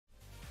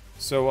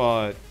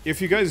So, if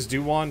you guys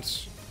do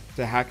want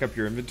to hack up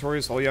your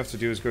inventories, all you have to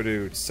do is go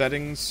to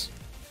settings,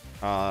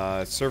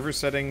 server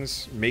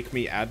settings, make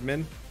me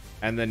admin,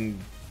 and then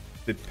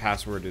the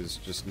password is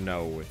just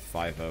no with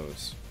 5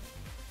 O's.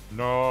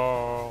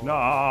 No.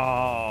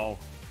 No.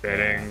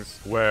 Settings.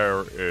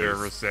 Where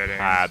Server is settings.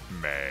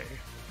 Padme?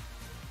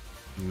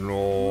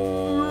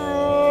 No.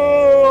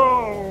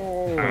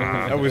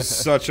 That was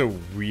such a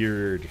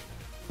weird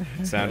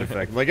sound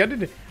effect. Like it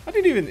didn't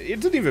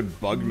even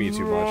bug me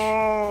too much.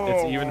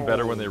 It's even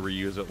better when they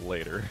reuse it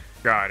later.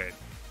 Got it.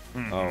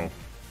 Oh.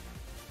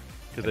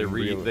 Because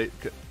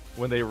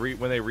when they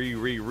remastered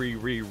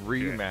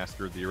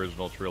the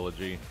original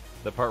trilogy,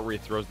 the part where he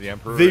throws the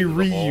Emperor They into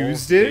the hole,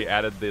 reused it?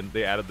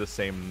 They added the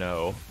same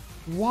no.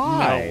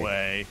 Why? No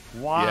way.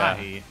 Why?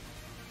 Yeah.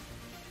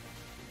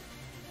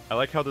 I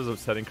like how there's a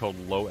setting called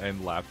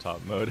low-end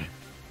laptop mode.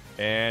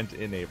 And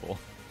enable.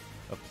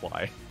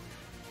 Apply.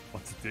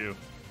 What's it do?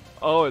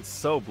 Oh, it's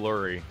so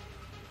blurry.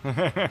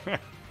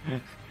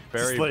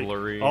 Very Like,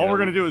 blurry. all we're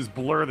gonna do is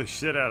blur the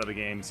shit out of the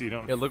game so you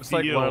don't. It looks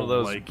like one of feel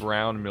those like...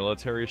 brown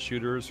military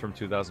shooters from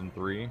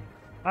 2003.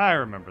 I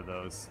remember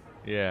those.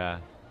 Yeah.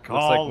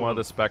 Call Looks like one of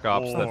the spec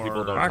ops that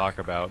people or- don't talk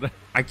about.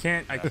 I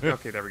can't.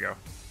 Okay, there we go.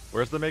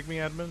 Where's the make me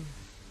admin?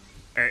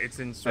 It's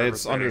in server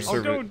It's under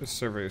settings.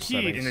 server Keith,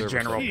 settings. in the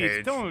general Keith,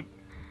 page. don't.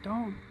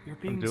 You're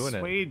being doing it.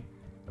 swayed.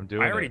 I'm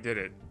doing I already it. did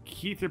it.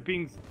 Keith, you're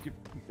being.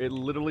 It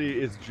literally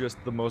is just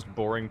the most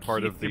boring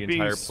part Keith, of the you're being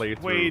entire swayed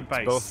playthrough.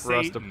 by It's both for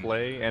us to Satan.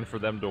 play and for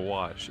them to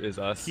watch. Is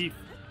us Keith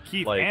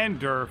like, and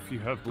Durf, you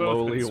have both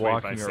slowly been swayed by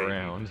walking Satan.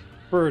 around.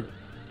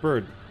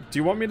 Bird, do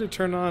you want me to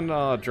turn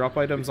on drop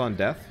items on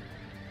death?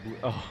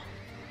 Oh,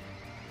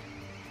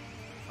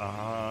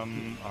 All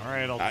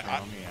right, I'll turn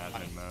on the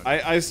admin mode.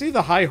 I see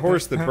the high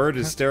horse that Bird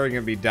is staring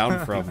at me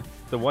down from.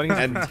 the one he's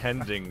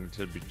intending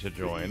to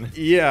join.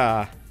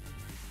 Yeah.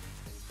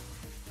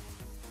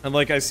 And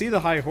like I see the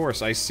high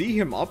horse, I see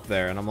him up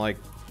there, and I'm like,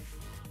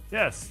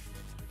 Yes,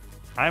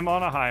 I'm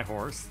on a high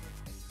horse.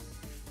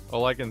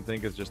 All I can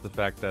think is just the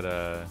fact that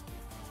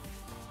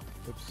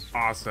oops.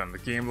 Awesome. The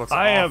game looks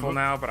I awful have-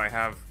 now, but I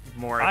have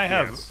more FPS. I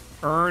have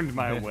earned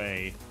my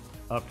way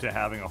up to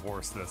having a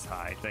horse this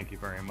high. Thank you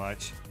very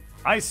much.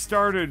 I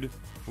started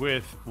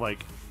with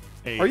like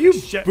a Are you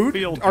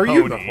Sheffield are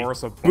you pony. the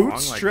horse of Bong?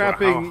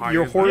 bootstrapping Like, how high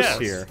your is horse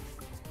that? here?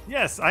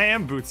 Yes, I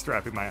am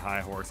bootstrapping my high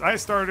horse. I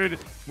started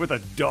with a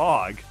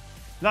dog,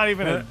 not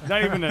even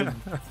a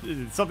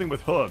something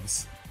with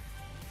hooves.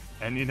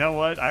 And you know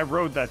what? I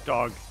rode that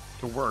dog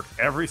to work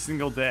every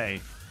single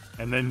day,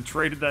 and then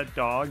traded that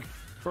dog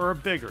for a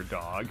bigger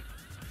dog,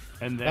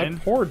 and then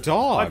That poor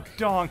dog. a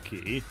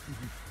donkey.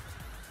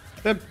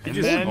 That And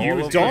poor then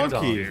All of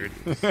donkey. them,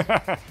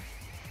 dude.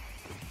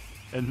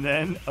 And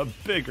then a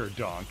bigger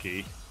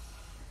donkey.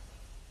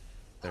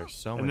 There's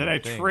so And many then I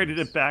things. traded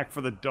it back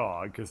for the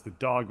dog because the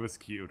dog was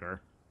cuter.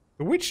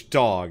 Which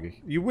dog?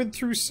 You went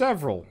through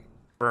several.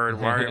 Bird,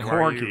 why are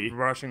Corgi. you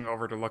rushing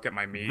over to look at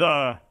my meat?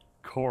 The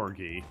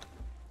corgi.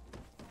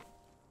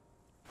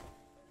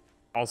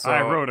 Also,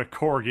 I rode a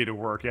corgi to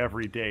work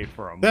every day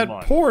for a That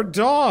month. poor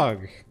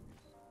dog.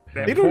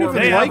 that They don't poor even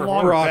They like have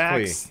long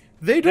broccoli. backs.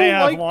 They They don't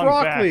have like long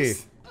broccoli.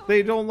 backs.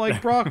 They don't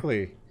like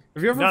broccoli.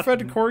 Have you ever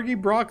fed a Nothing. corgi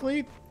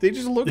broccoli? They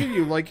just look at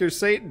you like you're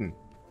Satan.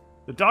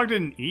 The dog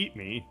didn't eat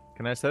me.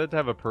 Can I set it to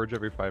have a purge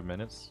every 5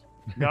 minutes?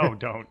 No,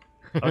 don't.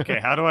 Okay,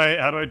 how do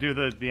I do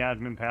the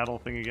admin paddle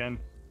thing again?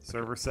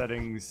 Server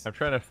settings. I'm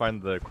trying to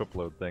find the equip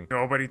load thing.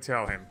 Nobody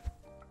tell him.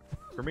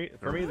 For me,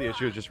 the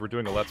issue is just we're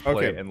doing a let's play,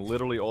 Okay. and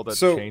literally all that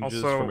So-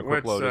 changes Also, from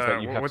equip load is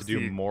that you what's, have what's to do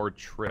the more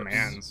trips.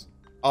 Commands.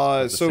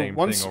 The So same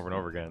once thing over and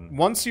over again.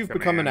 once you've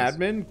become an Commands.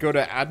 admin, go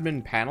to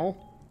admin panel,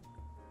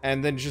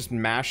 and then just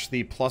mash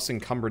the plus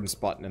encumbrance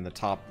button in the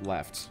top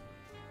left.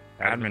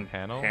 Admin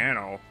panel?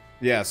 Panel.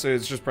 Yeah, so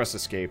it's just press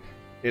escape.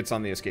 It's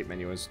on the escape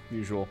menu as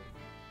usual.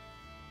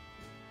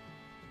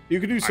 You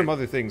can do some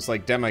other things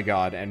like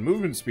demigod and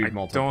movement speed I don't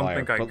multiplier,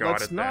 think I but got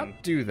let's it not then.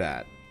 do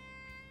that.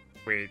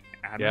 Wait,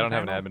 admin Yeah, I don't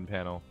have panel? an admin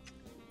panel.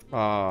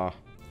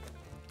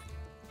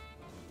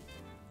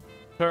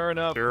 Turn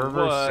up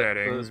Server what?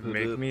 settings,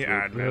 make me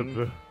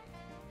admin.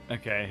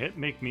 Okay, hit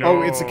make me.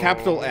 Oh, it's a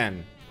capital No.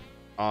 N.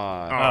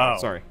 Oh.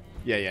 Sorry.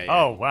 Yeah.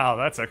 Oh wow,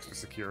 that's extra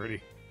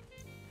security.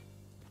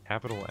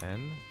 Capital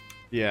N?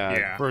 Yeah.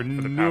 Yeah, For for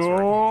the password.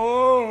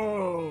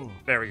 no.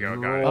 There we go,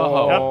 got it.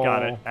 Oh. Yep,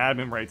 got it.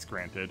 Admin rights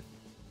granted.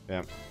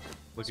 Yeah.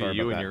 Look Sorry at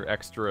you about and that. your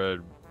extra,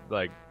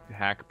 like,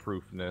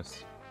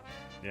 hack-proofness.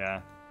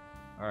 Yeah.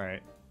 All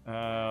right.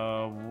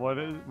 What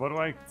do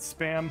I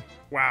spam?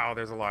 Wow,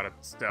 there's a lot of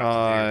stuff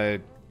to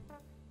do.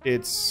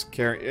 It's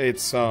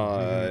it's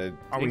Oh,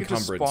 we can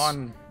just encumbrance.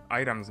 spawn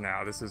items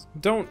now. This is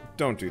Don't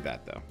do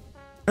that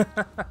though.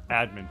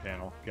 Admin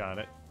panel. Got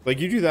it. Like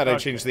you do that, I Okay.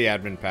 change the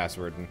admin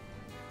password and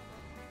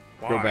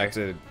why? go back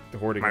to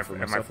hoarding Am it for I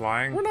myself.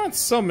 flying? We're not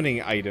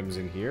summoning items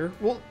in here.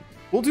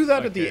 We'll do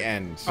that at the Okay.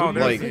 end. Oh,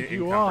 there's like the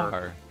You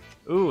encumber.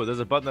 are. Ooh, there's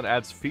a button that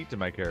adds feet to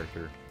my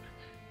character.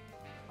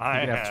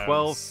 I You can have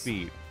 12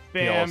 feet.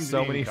 You know, spammed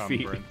so the many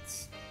feet.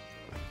 encumbrance.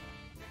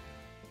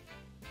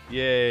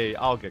 Yay!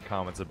 I'll get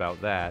comments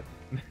about that.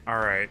 All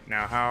right,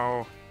 now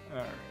how?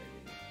 Alright.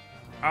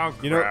 Oh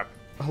You know, crap!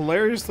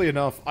 hilariously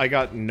enough, I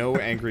got no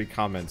angry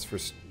comments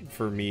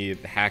for me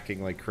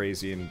hacking like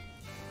crazy in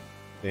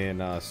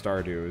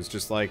Stardew. It's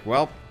just like,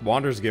 well,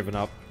 Wander's given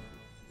up.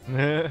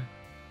 I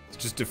It's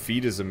just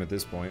defeatism at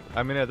this point.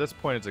 mean, at this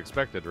point, it's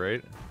expected,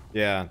 right?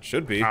 Yeah, it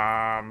should be.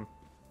 Derf,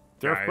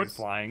 Derf, quit guys.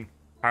 flying.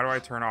 How do I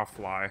turn off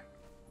fly?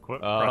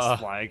 Press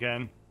fly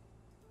again.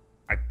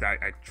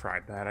 I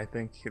tried that. I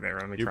think there.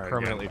 Let me You're try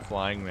permanently again.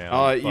 flying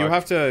now. You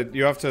Fuck.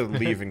 have to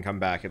leave and come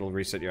back. It'll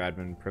reset your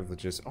admin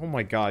privileges. Oh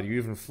my god, you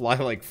even fly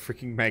like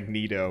freaking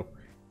Magneto.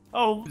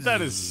 Oh,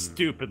 that is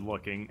stupid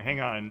looking. Hang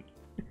on.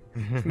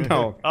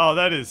 No. Oh,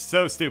 that is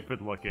so stupid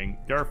looking.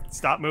 Derf,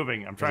 stop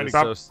moving. I'm trying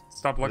to Is it stop.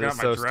 Stop looking It at is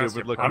my so dress.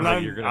 stupid you looking I'm that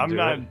not. you're gonna I'm do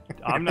not. it.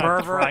 I'm not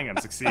Pervert. trying. I'm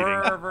succeeding.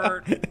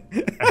 Pervert.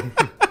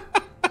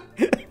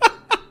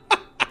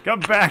 Come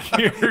back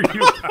here,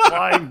 you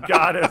flying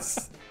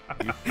goddess.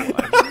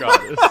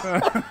 Goddess.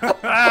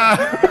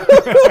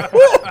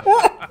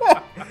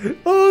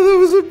 Oh, that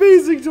was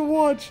amazing to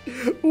watch.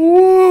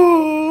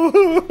 Whoa!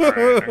 All right,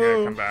 I'm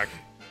gonna come back.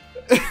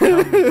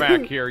 Come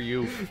back here,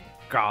 you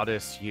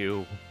goddess,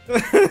 you. Oh,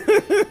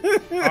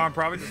 I'm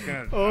probably just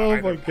gonna Oh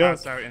either my God.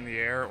 pass out in the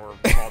air or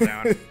fall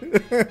down. Oh, I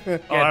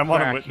Get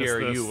want to back witness here,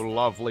 this. you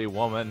lovely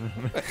woman.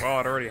 Well,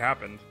 it already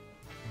happened.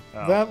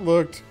 Oh. That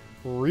looked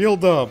real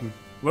dumb.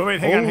 Wait,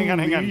 hang on.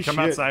 Holy Come shit.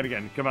 outside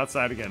again. Come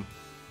outside again.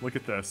 Look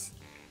at this.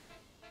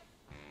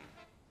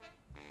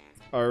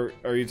 Are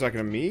you talking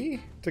to me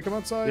to come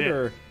outside Yeah.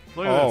 or?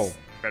 Look at Oh. this.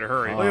 Better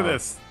hurry. Look at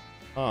this.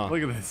 Huh.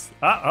 Look at this.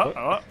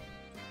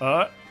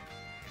 All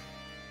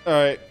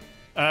right,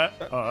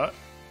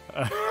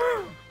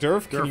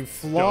 Durf, can Durf, you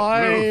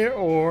fly don't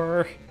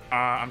or?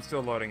 I'm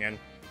still loading in.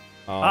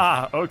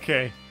 Oh.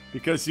 Okay.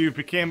 Because you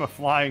became a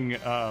flying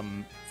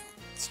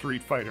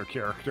Street Fighter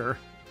character.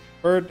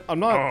 Bird, I'm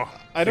not. Oh,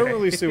 I don't okay.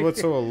 really see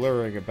what's so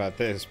alluring about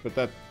this, but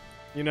that,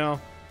 you know,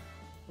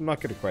 I'm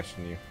not gonna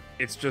question you.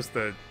 It's just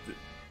the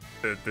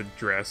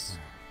dress.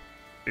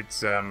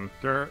 It's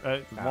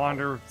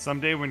Wander,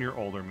 someday when you're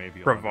older, maybe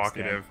you'll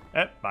Provocative.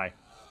 understand. Bye.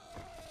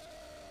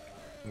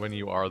 When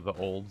you are the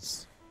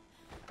olds.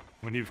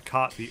 When you've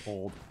caught the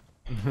old.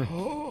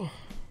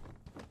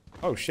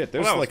 Oh shit,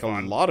 there's Well, that was like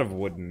fun. a lot of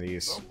wood in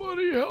these.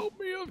 Somebody help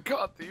me, I've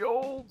caught the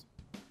old.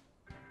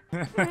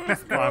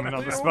 Climbing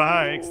on the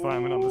spikes,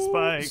 climbing on the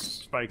spikes.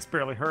 Spikes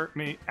barely hurt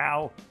me.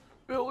 Ow.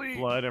 Billy.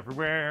 Blood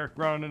everywhere.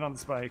 Groaning on the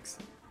spikes.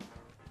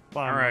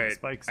 Climbing on the Alright,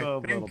 spikes I a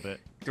little think- bit.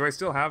 Do I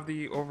still have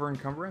the over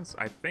encumbrance?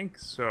 I think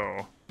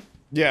so.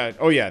 Yeah.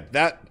 Oh yeah.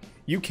 That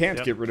you can't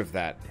Yep. get rid of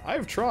that.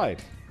 I've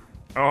tried.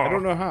 Oh, I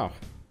don't know how.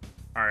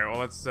 All right, well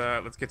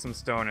let's get some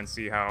stone and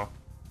see how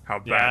Yeah,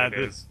 bad it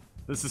is.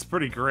 this is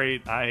pretty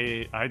great.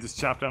 I just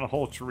chopped down a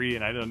whole tree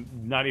and I don't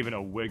not even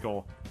a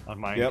wiggle on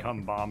my Yep.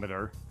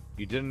 incumbometer.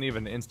 You didn't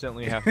even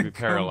instantly have to be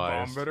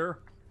paralyzed. Bombeter?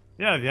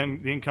 Yeah, the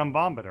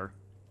incumbometer.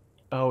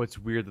 Oh, it's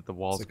weird that the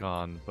wall's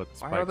gone, but the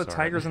spikes Why are the aren't.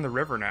 tigers in the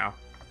river now?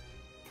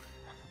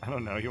 I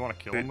don't know. You want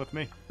to kill him with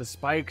me? The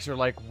spikes are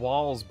like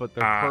walls, but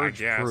they're I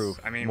purge-proof.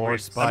 guess. I mean, more we're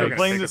I've still been gonna spikes.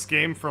 playing take this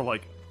game for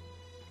like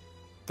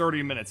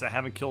 30 minutes. I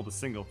haven't killed a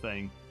single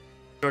thing.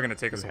 Still gonna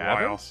take us You a while.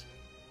 haven't?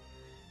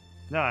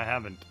 No, I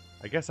haven't.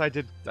 I guess I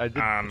did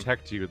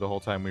protect you the whole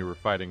time we were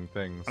fighting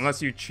things.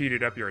 Unless you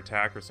cheated up your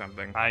attack or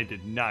something. I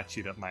did not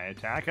cheat up my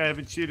attack. I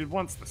haven't cheated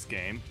once this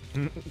game.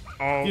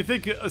 Oh, You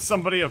think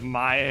somebody of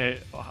my,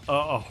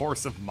 a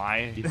horse of my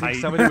You think height,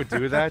 somebody would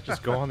do that?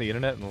 Just go on the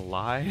internet and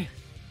lie?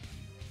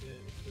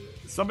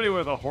 somebody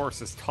with a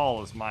horse as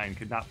tall as mine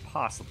could not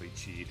possibly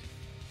cheat.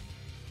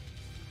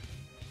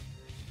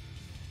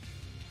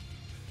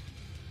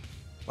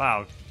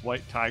 Wow,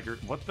 white tiger.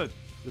 What the?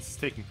 This is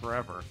taking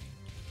forever.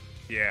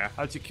 yeah.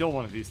 How'd you kill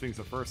one of these things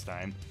the first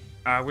time?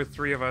 With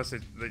three of us,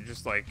 they're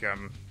just like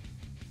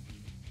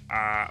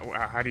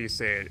how do you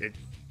say it? It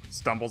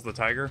stumbles the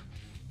tiger.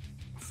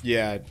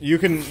 Yeah, you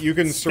can surround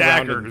it.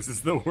 Staggers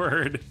is the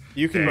word.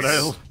 You can.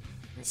 But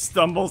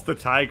stumbles the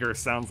tiger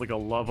sounds like a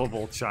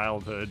lovable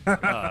childhood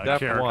Step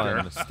character.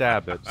 1,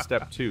 stab it.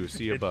 Step 2,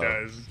 see It above.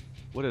 does.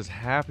 What is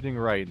happening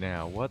right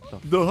now? What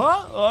the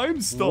I'm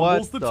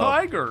Stumbles What the the-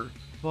 tiger.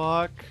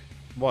 fuck?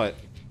 What?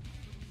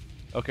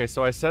 Okay,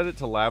 so I set it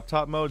to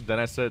laptop mode, then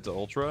I set it to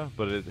ultra,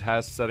 but it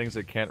has settings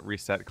that can't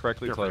reset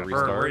correctly until I Bird, Bird,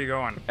 where are restart. you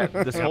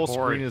going? This whole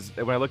Boring. screen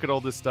is, when I look at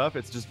all this stuff,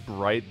 it's just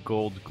bright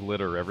gold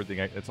glitter. Everything,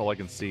 it's all I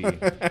can see.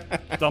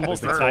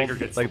 Stumbles the Bird. tiger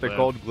gets Like to the live.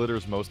 gold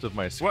glitters most of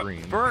my What?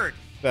 screen. Bird!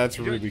 That's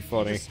You really You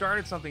funny. just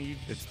started something. You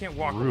just can't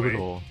walk away.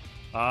 Brutal.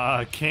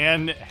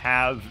 Can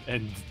have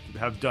and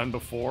have done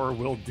before,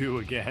 will do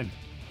again.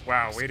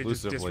 Wow, way to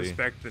just Exclusively.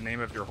 disrespect the name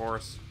of your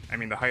horse. I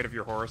mean, the height of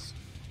your horse.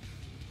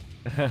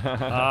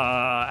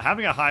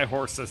 Having a high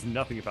horse says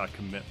nothing about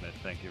commitment.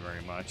 Thank you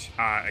very much.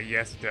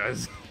 Yes, it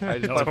does. I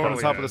just No, jumped on totally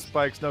the top of the does.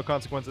 spikes, no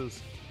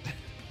consequences.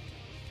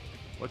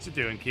 What you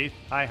doing, Keith?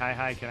 Hi.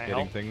 Can I Hitting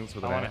help? things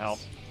with I an want axe. to help.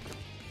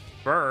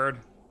 Bird,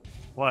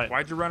 What?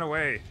 why'd you run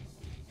away?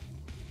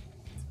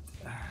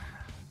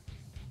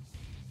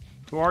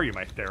 Who are you,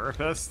 my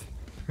therapist?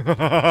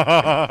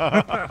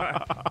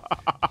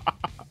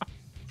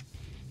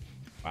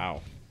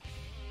 Wow.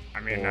 I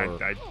mean,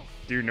 Or- I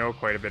do know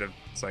quite a bit of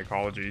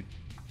psychology.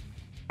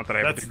 Not that I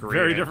have a That's degree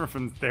very in. different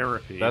from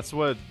therapy. That's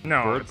what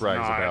No, Bird it's brags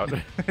not.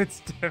 about. It's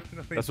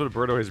definitely. That's what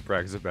Bird always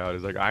brags about.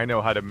 Is like, I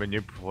know how to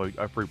manipulate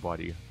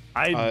everybody.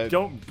 I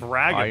don't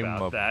brag I'm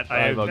about a- that.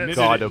 I'm a admitted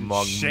god it in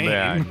among shame.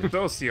 men.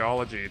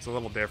 Sociology. It's a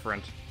little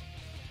different.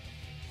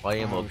 I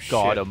am Oh, a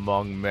god shit.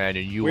 among men,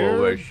 and you Where-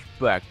 will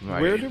respect me.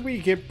 Where did we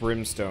get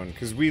brimstone?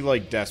 Because we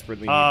like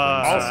desperately need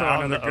Also, brimstone. Also,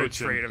 on another the good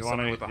ocean. trait of You wanna-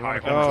 someone with a you high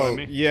wanna come horse. join Oh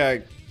me? yeah,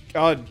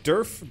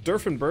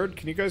 Durf and Bird,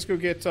 can you guys go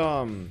get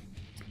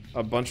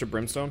a bunch of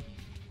brimstone?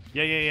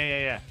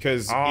 Yeah.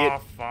 Because Oh,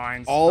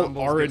 fine. all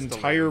Stumbles our gets to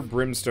entire live.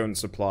 brimstone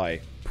supply,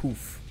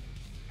 poof.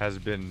 Has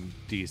been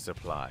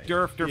desupplied.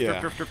 Durf.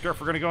 Yeah.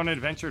 We're gonna go on an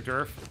adventure,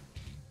 Durf.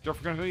 We're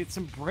gonna go get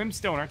some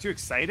brimstone. Aren't you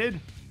excited?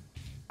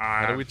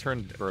 How do we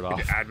turn Bird The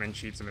off? admin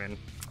cheats him in.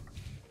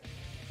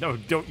 No,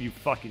 don't you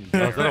fucking Oh,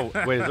 dare. is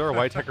that wait, is there a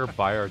white tiger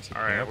by our camp?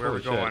 All right, where are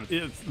we Holy going?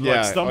 shit. It's, Yeah,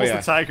 like, Stumbles oh, yeah.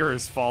 the Tiger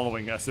is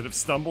following us, and if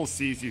Stumbles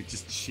sees you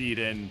just cheat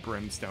in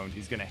brimstone,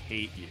 he's gonna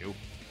hate you.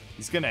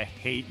 He's gonna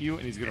hate you,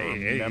 and he's gonna Hey,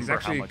 remember he's how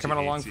actually much coming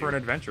he along hates for you. an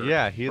adventure.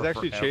 Yeah, he's For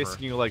actually forever.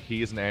 chasing you like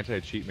he is an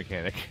anti-cheat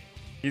mechanic.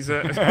 He's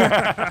a.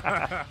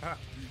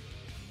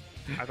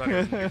 I thought he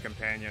was a good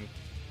companion.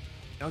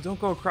 No, don't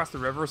go across the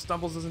river.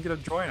 Stumbles isn't gonna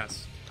join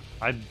us.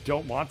 I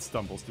don't want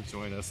Stumbles to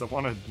join us. I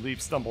want to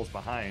leave Stumbles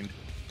behind.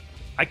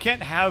 I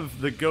can't have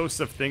the ghosts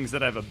of things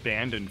that I've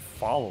abandoned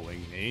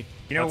following me.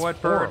 You know That's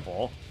what, Bird?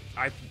 horrible.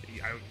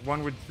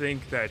 One would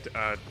think that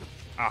a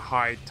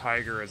high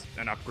tiger is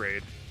an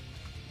upgrade.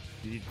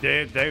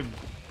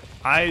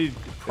 I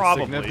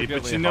probably, but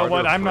Significantly you know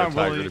what? harder I'm for a not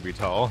tiger really. to be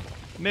tall.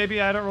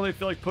 Maybe I don't really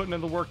feel like putting in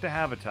the work to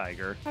have a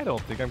tiger. I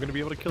don't think I'm going to be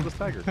able to kill this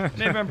tiger.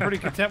 Maybe I'm pretty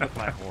content with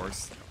my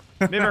horse.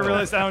 Maybe I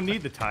realized I don't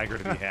need the tiger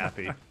to be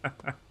happy.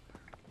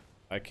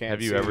 I can't.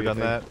 Have you see ever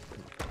done anything.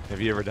 that?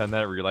 Have you ever done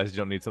that? Realized you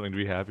don't need something to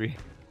be happy?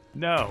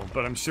 No,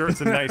 but I'm sure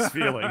it's a nice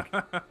feeling.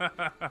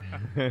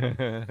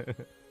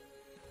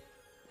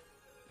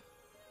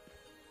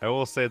 I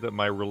will say that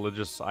my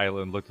religious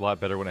island looked a lot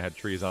better when it had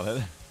trees on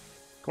it.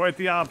 Quite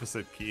the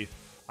opposite, Keith.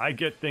 I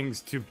get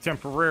things to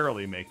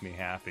temporarily make me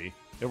happy.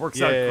 It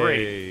works out great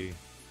Yay.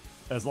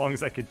 as long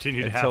as I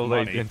continue to Until have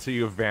they money. until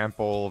you vamp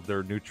all of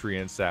their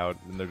nutrients out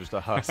and they're just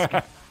a husk.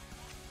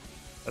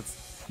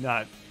 That's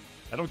not.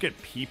 I don't get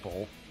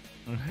people.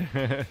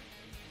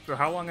 So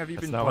how long have you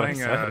That's been not what I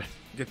playing said.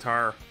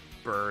 guitar,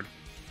 Bird?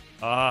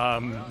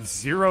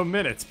 0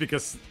 minutes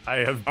because I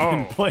have been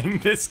Oh. playing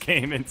this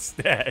game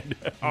instead.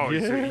 Oh, so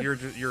Yeah.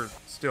 you're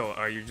still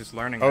you're just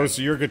learning. Oh, then?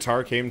 so your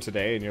guitar came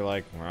today, and you're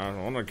like, well, I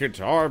want a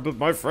guitar, but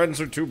my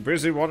friends are too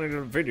busy wanting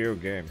a video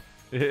game.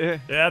 Yeah,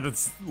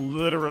 that's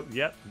literally.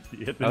 Yep.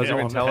 You hit the I was nail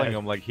even on the telling head.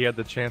 him like he had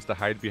the chance to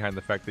hide behind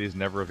the fact that he's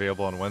never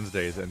available on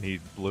Wednesdays, and he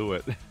blew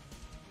it.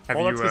 Have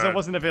Well, that's you because I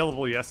wasn't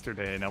available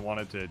yesterday, and I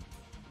wanted to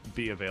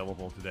be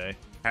available today.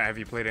 have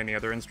you played any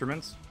other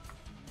instruments?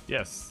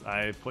 Yes,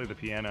 I play the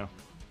piano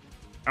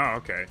Oh,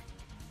 okay.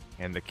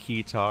 And the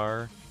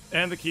keytar,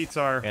 and the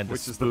guitar, And the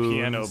which is the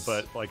piano, spoons.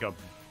 but like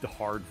the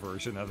hard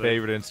version of it.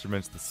 favorite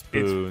instruments, the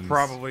spoons. It's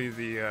probably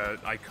the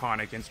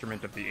iconic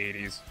instrument of the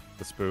 '80s.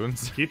 the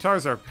spoons.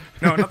 Guitars are.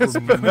 No, not the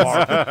spoons.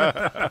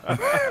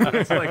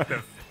 It's like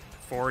the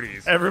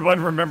 '40s.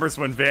 Everyone remembers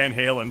when Van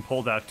Halen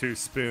pulled out 2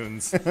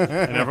 spoons, and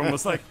everyone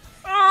was like,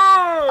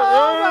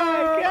 "Oh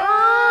my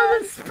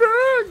God, the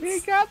spoons! He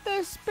got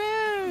the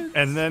spoons!"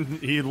 And then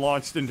he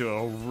launched into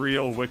a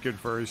real wicked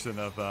version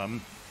of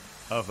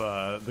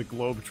the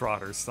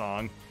Globetrotters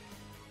song.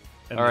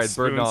 And All the right,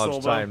 spoon bird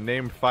knowledge solo, time.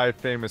 Name 5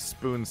 famous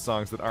spoon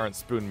songs that aren't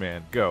Spoon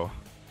Man. Go.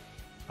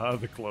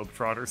 The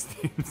Globetrotters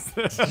themes.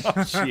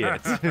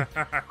 Shit.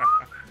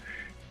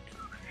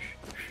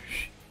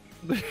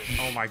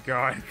 Oh my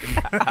god.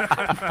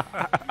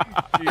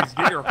 Jeez,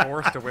 get your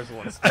horse to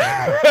whistle instead.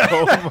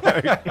 Oh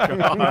my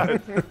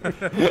god.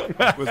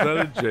 Was that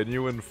a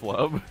genuine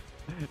flub?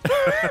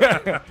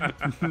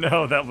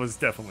 No, that was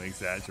definitely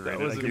exaggerated.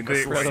 That was I You can, think,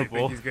 whistle, what, you incredible.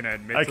 think he's gonna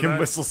admit I to can that?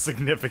 whistle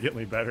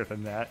significantly better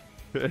than that.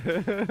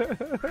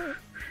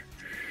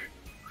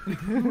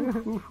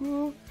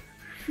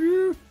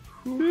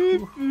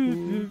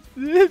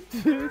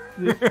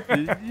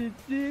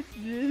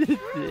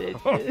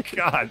 Oh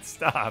God,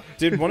 stop!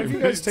 Did one of you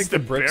guys take Just the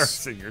bricks?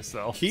 embarrassing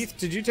yourself. Keith,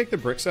 did you take the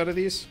bricks out of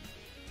these?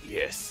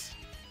 Yes.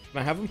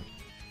 Can I have them?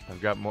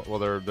 I've got more. Well,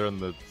 they're in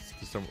the.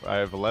 I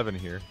have 11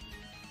 here.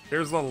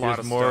 There's a lot Here's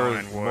of more- stone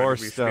and wood. more We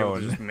should be able to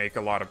stone. just make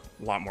a lot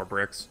more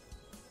bricks.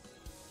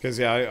 Because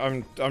yeah,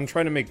 I'm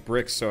trying to make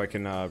bricks so I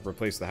can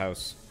replace the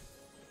house.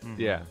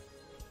 Yeah.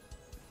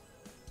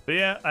 But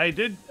yeah, I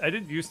did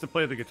used to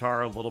play the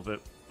guitar a little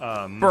bit.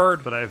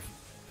 Bird. But I've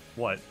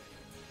what?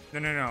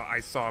 No.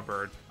 I saw a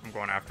bird. I'm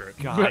going after it.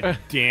 God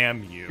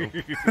damn you!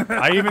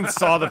 I even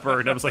saw the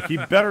bird. I was like, he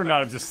better not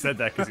have just said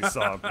that because he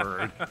saw a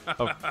bird.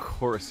 Of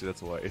course,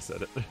 that's why I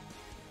said it.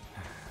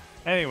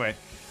 Anyway,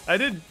 I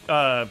did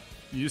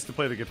used to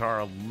play the guitar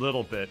a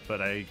little bit,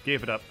 but I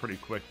gave it up pretty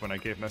quick when I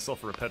gave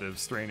myself a repetitive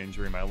strain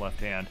injury in my left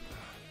hand.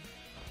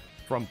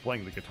 from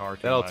playing the guitar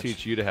too That'll much.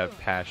 teach you to have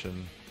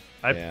passion.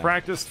 I Yeah.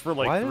 practiced for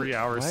like Why- 3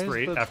 hours why is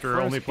straight the after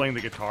furnace only keep- playing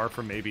the guitar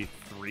for maybe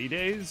 3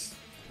 days.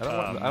 I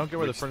don't get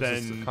where the which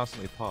furnace then is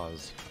constantly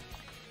pause.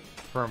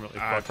 permanently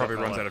fucked Probably up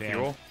my runs out left of hand.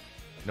 fuel.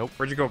 Nope.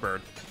 Where'd you go,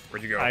 Bird?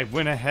 Where'd you go? I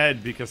went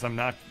ahead because I'm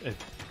not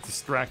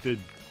distracted.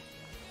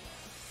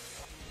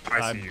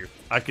 I see you.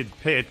 I could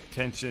pay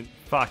attention.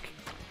 Fuck.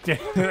 Damn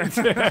it.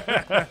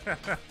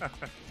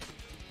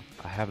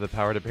 I have the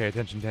power to pay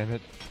attention, damn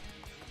it.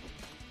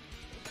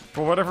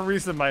 For whatever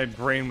reason, my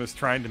brain was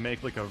trying to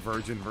make like a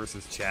Virgin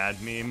versus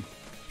Chad meme.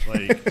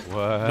 Like the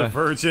What?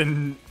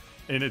 Virgin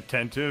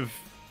inattentive,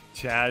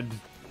 Chad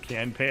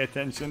can pay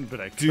attention, but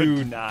I could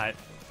Dude, not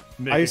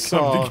make I it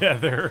saw- come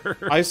together.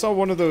 I saw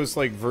one of those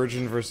like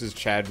Virgin versus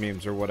Chad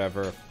memes or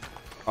whatever,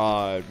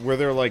 where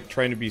they're like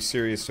trying to be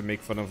serious to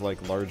make fun of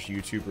like large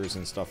YouTubers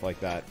and stuff like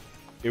that.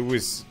 It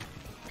was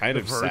kind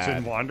The of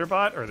Virgin sad.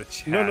 Wanderbot or the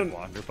Chad No,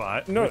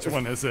 Wanderbot? no, Which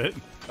one is it?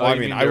 Well, I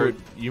you mean, mean I they were-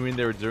 would. You mean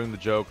they were doing the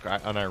joke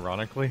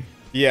unironically?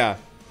 Yeah,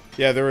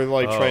 yeah, they were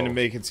like trying to Oh.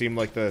 make it seem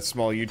like the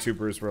small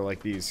YouTubers were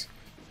like these,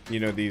 you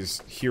know,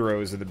 these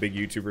heroes, and the big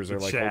YouTubers are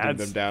like holding Chads?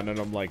 them down. And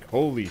I'm like,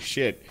 holy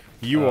shit,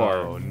 you Oh,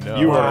 are, no.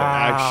 you are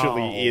Wow.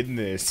 actually in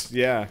this.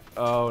 Yeah,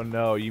 Oh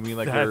no, you mean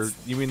like they were,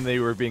 That's- you mean they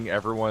were being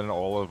everyone in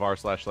all of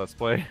r/let's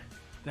play?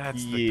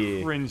 That's the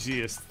Yeah.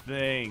 cringiest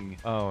thing.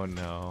 Oh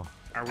no.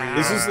 Are we,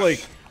 this is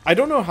like. I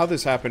don't know how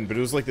this happened, but it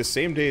was like the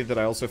same day that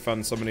I also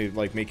found somebody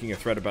like making a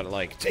thread about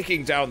like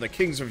taking down the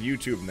kings of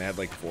YouTube, and they had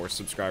like 4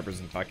 subscribers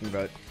and talking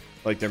about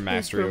like their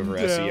mastery them over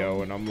down.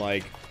 SEO, and I'm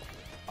like,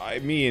 I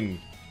mean,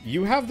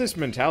 you have this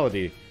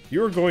mentality,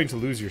 you're going to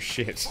lose your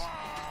shit.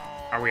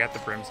 Are we at the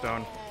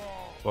brimstone?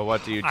 Well,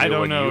 what do you I do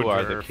don't when know, you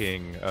are the Durf.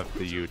 king of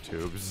the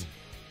YouTubes?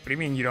 What do you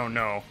mean you don't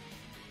know?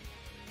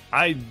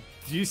 Do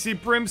you see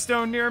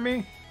Brimstone near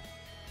me?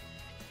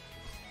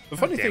 The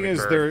funny damn thing it, is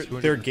Bird.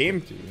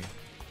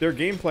 their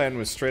game plan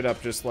was straight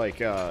up just like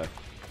their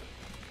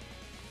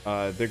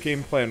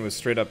game plan was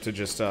straight up to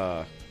just Be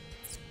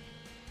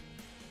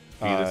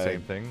the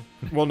same thing.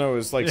 well, no, it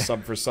was like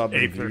sub for sub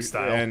and, Aether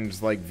style.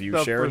 and like view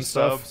Sub share for and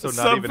stuff. sub, so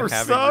Sub not even for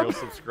having sub? real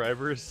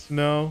subscribers.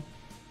 No.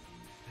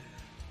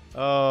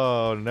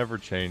 Oh, never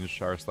change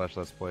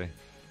r/let's play.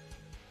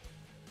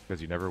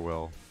 Because you never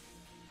will.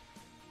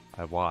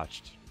 I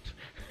watched.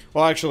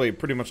 Well, actually,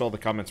 pretty much all the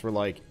comments were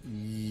like,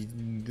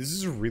 "This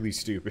is really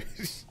stupid."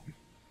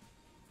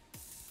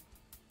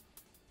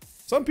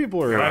 Some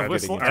people are I getting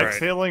whistle it. All right.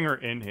 exhaling or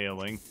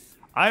inhaling.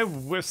 I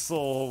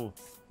whistle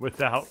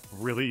without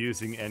really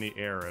using any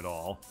air at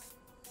all.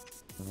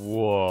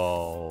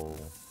 Whoa.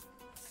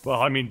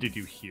 Well, I mean, did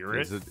you hear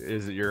it?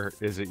 Is it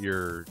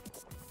your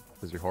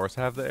does your horse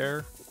have the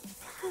air?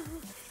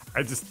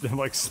 I just am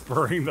like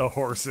spurring the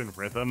horse in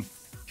rhythm.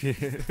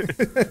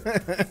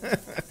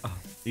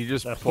 You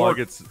just That plug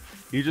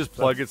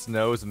poor- its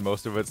nose and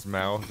most of its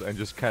mouth and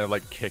just kind of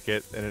like kick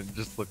it, and it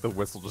just like the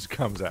whistle just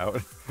comes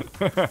out.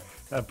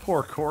 That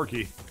poor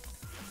corgi.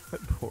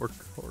 Poor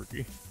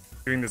corgi.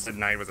 Doing this at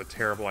night was a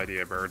terrible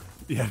idea, Bird.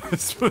 Yeah,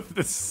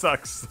 this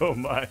sucks so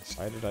much.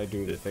 Why did I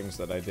do the things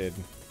that I did?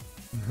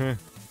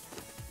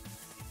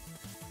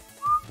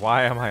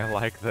 Why am I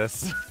like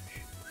this?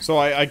 So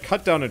I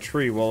cut down a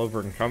tree while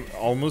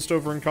almost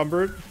over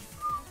encumbered,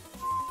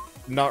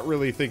 not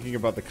really thinking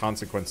about the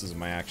consequences of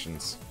my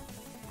actions.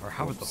 Or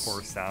how would the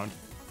horse sound?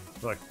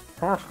 Like,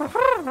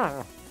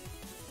 I'm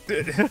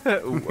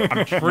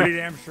pretty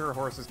damn sure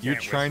horses can't You're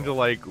trying to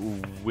whistle.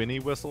 like whinny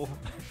whistle?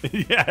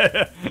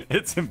 yeah,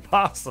 it's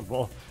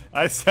impossible.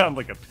 I sound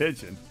like a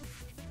pigeon.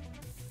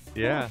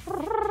 Yeah.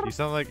 You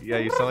sound like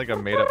a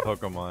made up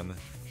Pokemon.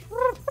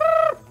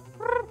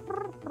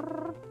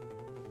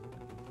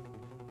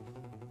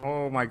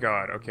 Oh my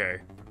god, okay.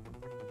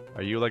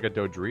 Are you like a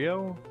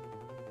Dodrio?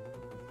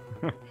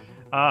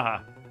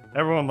 Ah,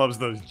 everyone loves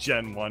those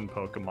Gen 1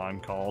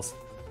 Pokemon calls.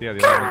 Yeah,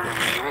 the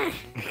other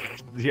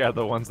ones yeah,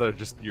 the ones that are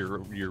just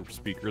your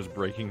speakers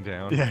breaking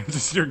down. Yeah,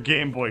 just your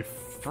Game Boy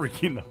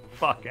freaking the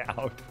fuck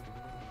out.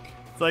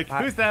 It's like,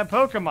 who's that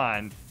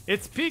Pokemon?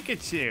 It's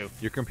Pikachu.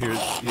 Your computer,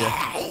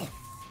 yeah.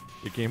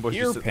 Your Game Boy's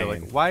Ear just sitting there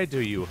pain. like, why do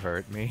you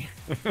hurt me?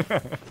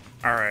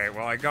 Alright,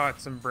 well I got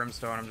some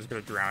brimstone, I'm just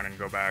gonna drown and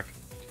go back.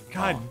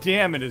 God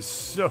damn, it is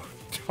so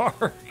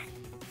dark.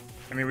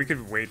 I mean, we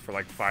could wait for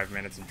like 5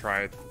 minutes and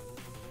try it.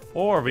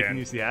 Or we Yeah. can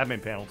use the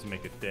admin panel to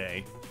make it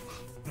day.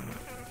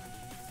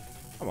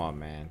 Come on,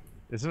 man.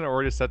 Isn't it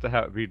already set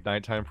to be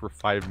nighttime for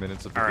 5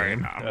 minutes of the Alright,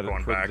 game? I'm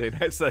going for back. the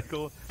day-night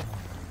cycle?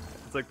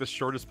 It's like the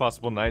shortest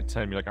possible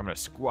nighttime. You're like, I'm gonna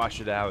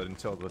squash it out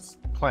until this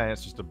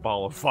planet's just a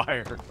ball of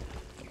fire.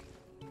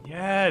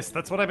 Yes,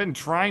 that's what I've been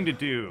trying to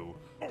do.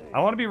 I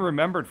want to be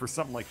remembered for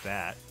something like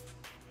that.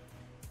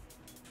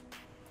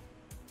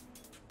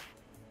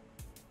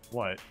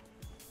 What?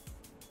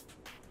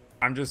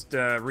 I'm just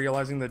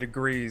realizing the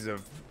degrees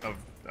of The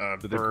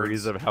birds.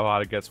 degrees of how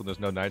hot it gets when there's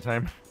no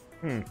nighttime.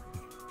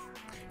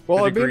 Well,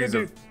 the I mean, degrees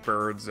of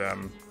birds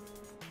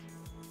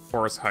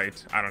horse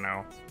height. I don't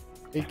know.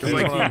 It's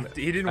like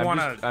he didn't want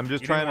to. I'm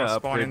just trying to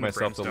upgrade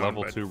myself to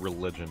level 2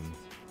 religion.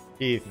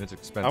 Heath, And it's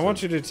expensive. I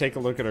want you to take a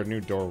look at our new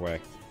doorway.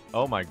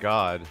 Oh my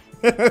god.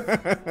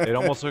 It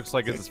almost looks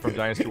like it's from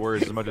Dynasty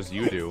Warriors as much as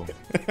you do.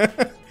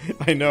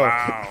 I know.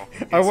 Wow.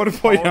 I want to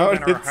point out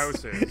than our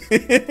houses.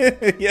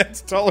 Yeah,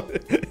 it's taller.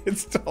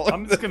 It's taller.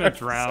 I'm just than gonna our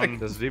drown. second-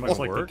 Does it even much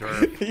like the work?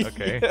 dirt.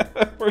 Okay. Yeah,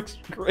 it works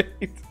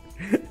great.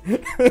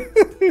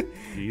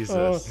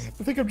 Jesus.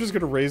 I think I'm just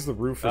gonna raise the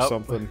roof or Oh.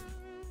 something.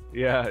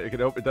 Yeah, it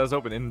can it does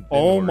open in.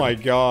 Oh inward. my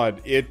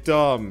god, it You're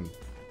gonna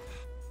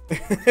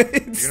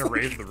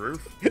raise the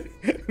roof?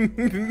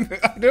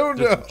 I don't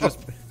know.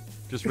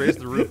 Just raise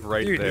the roof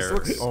right Dude, there.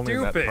 this looks Only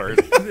in that stupid.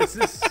 part. This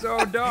is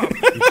so dumb.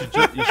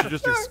 You should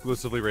just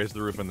exclusively raise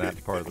the roof in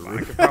that part of the I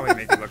roof. could probably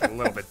make it look a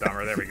little bit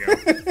dumber. There we go.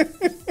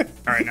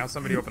 All right, now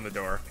somebody open the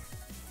door.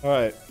 All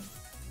right.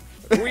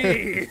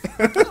 Whee!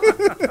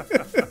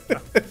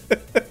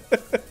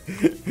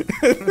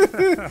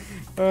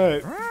 All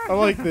right. I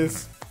like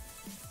this.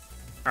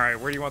 All right,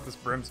 where do you want this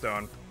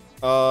brimstone?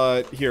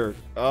 Here.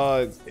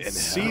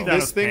 See hell.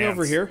 this thing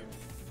over Pants. here?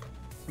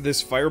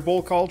 This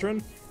firebowl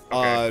cauldron?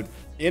 Okay.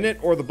 In it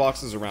or the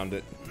boxes around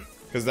it?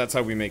 Because that's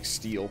how we make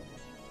steel.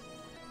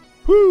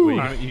 Wait,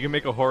 Woo! you can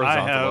make a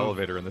horizontal have-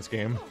 elevator in this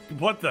game.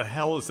 What the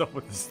hell is up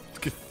with this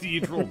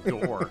cathedral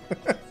door?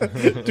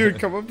 Dude,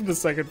 come up to the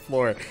second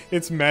floor.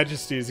 Its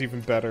majesty is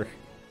even better.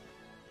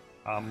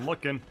 I'm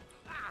looking.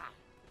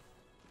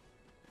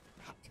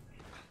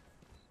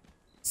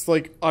 It's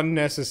like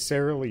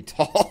unnecessarily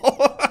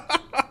tall.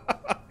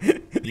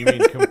 You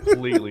mean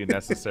completely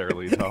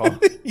necessarily tall?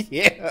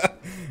 Yeah.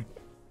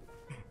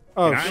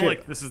 Oh Can I, I shit. feel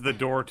like this is the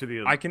door to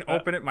the. I can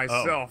open it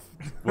myself.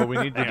 What we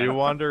need to do,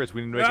 Wander, is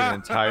we need to make an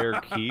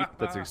entire keep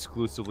that's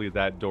exclusively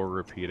that door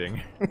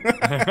repeating.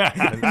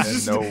 and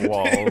no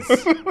walls.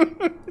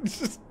 It's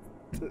just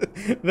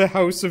the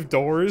house of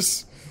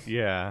doors.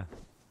 Yeah.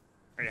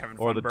 Are you having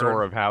Or fun, the bird?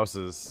 door of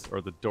houses.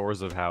 Or the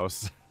doors of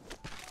house.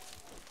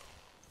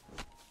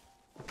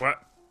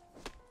 What?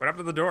 What happened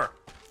to the door?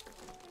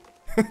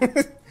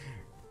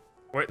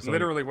 What?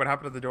 Literally, what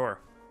happened to the door?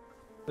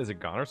 Is it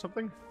gone or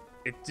something?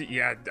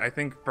 Yeah, I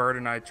think Bird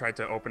and I tried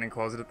to open and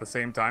close it at the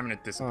same time, and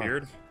it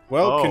disappeared.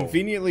 Well, Oh.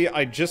 conveniently,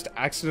 I just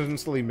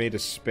accidentally made a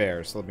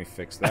spare, so let me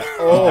fix that.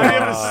 Oh, I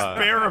have a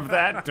spare of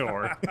that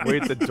door.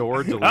 Wait, the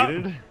door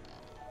deleted?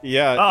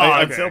 yeah.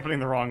 Oh, okay. it's opening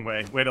the wrong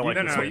way. Wait, I like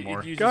no, this no, one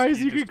more. Guys,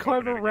 you just can climb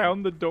open it again.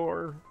 around the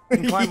door. You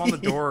can climb on the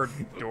doors.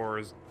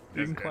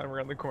 You can climb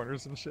around the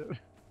corners and shit.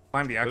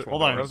 Climb the actual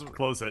Hold on, doors. let's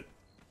close it.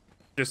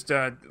 Just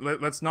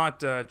let's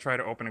not try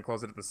to open and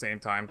close it at the same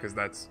time, because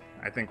that's,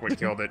 I think, what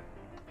killed it.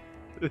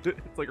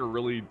 It's like a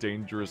really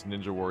dangerous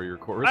Ninja Warrior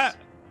course.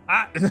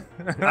 And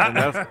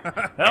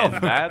And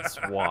that's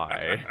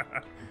why.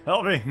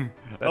 help me!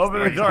 That's Open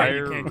the door!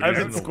 entire I've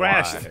been reason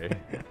squashed. why.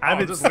 I've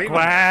been just leave 'em.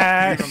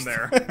 squashed. Leave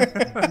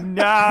 'em there.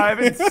 No, I've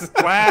been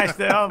squashed.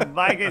 I don't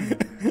like it.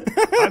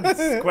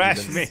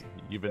 Unsquash me.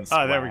 You've been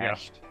Oh, there we go.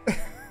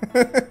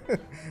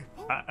 squashed.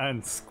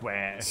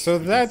 Unsquash. So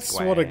that's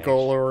what a squash.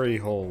 glory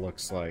hole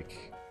looks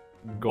like.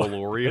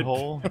 Glory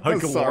hole? A glory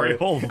Sorry.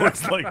 hole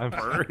looks like a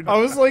bird. I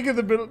was like in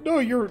the middle. No,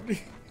 you're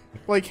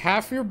like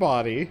half your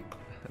body.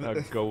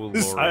 A glory.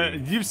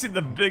 You've seen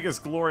the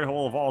biggest glory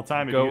hole of all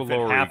time. If Go you fit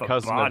Lori, half a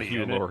cousin of body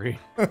Hugh in it. Laurie.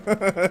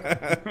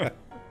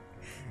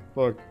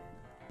 Look,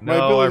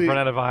 No, I've run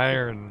out of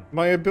iron.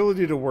 my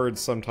ability to word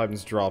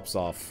sometimes drops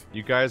off.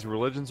 You guys,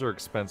 religions are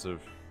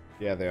expensive.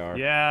 Yeah, they are.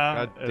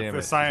 Yeah, God if damn the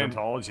it.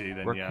 Scientology,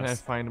 then Where can I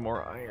yes. find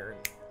more iron?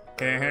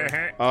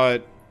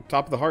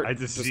 Top of the heart. I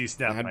just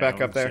snapped head my back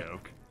own up there.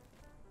 joke.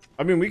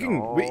 I mean, we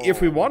can, if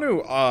we want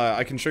to,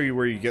 I can show you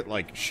where you get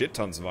like shit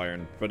tons of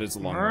iron, but it's a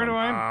long Where do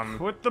run. I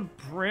put the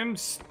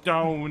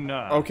brimstone?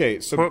 Okay,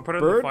 so Put it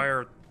in the bird,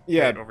 fire.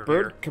 yeah, pit over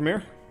bird, here. come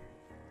here.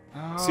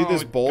 Oh, See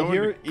this bowl go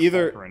here? into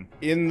Either cauldron.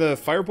 in the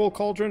firebowl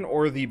cauldron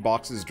or the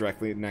boxes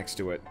directly next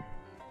to it.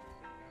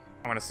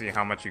 I want to see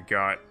how much you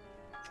got.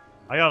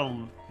 I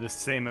got the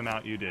same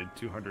amount you did,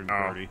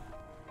 240.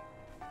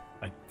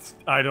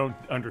 I don't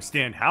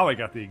understand how I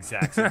got the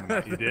exact same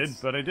amount you did,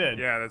 but I did.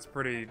 Yeah, that's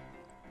pretty.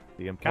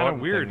 The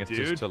important weird, thing is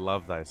dude. just to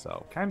love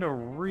thyself. Kind of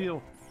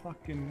real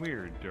fucking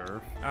weird,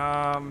 Durf.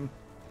 Do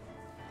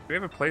we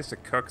have a place to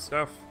cook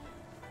stuff?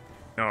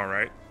 No,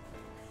 right?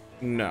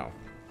 No.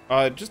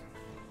 Just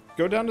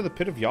go down to the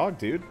pit of Yogg,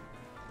 dude.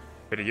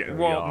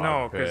 Well,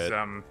 no, pit.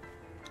 because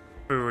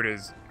food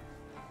is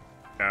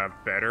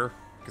better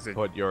because it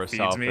Put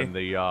yourself feeds me. in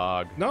the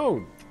yog.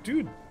 No,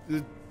 dude,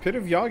 the pit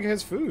of Yogg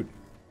has food.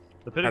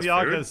 The Pit of Has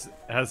Yogg food?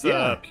 has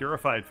Yeah.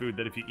 purified food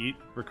that if you eat,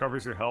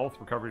 recovers your health,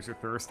 recovers your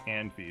thirst,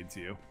 and feeds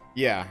you.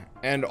 Yeah,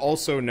 and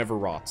also never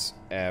rots.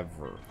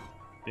 Ever.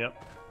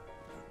 Yep.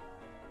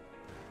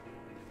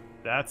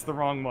 That's the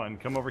wrong one.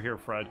 Come over here,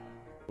 Fred.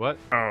 What?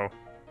 Oh,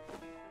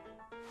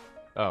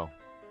 Oh.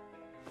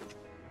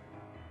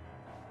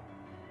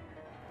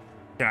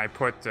 can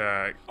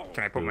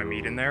I put my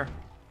meat in there?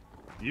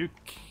 You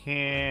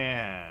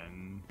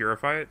can.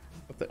 Purify it?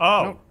 What the?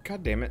 Oh. No,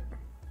 God damn it.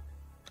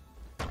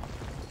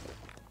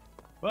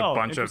 Well,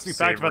 bunch of interesting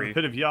fact about the savory-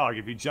 Pit of Yogg.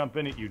 If you jump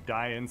in it, you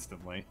die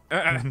instantly.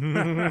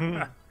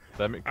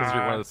 That because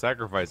you're one of the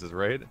sacrifices,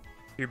 right?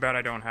 Too bad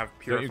I don't have Don't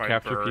purified you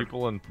capture bird.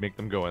 people and make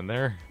them go in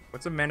there?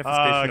 What's a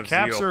manifestation of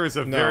capture zeal? is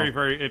a No. very,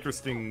 very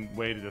interesting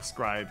way to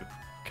describe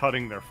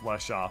cutting their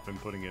flesh off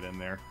and putting it in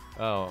there.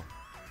 Oh.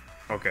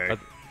 Okay.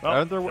 Well,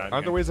 aren't died there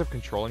again. ways of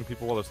controlling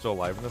people while they're still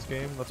alive in this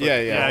game? That's Yeah,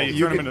 like, Yeah, you You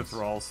turn them can- into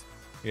thralls.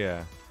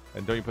 Yeah.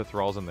 And don't you put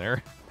thralls in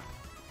there?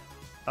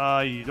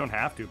 You don't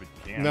have to, but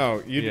you can.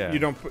 No, Yeah. you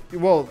don't put.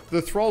 Well,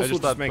 the thralls I just will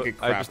just thought make put- it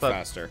I crap just thought-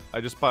 faster.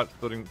 I just thought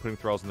putting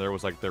thralls in there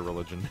was like their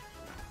religion.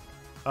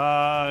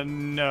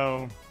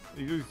 No.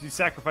 You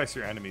sacrifice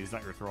your enemies,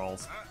 not your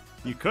thralls.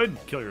 You could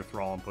kill your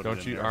thrall and put it Don't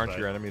in you? there, Aren't but-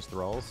 your enemies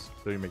thralls?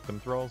 Do you make them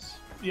thralls?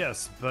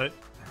 Yes, but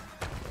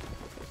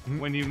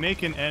when you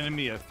make an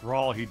enemy a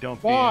thrall, he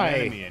don't Why? be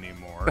an enemy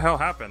anymore. What the hell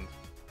happened?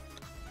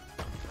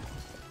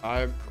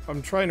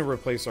 I'm trying to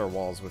replace our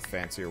walls with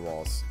fancier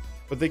walls,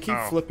 but they keep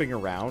Oh. flipping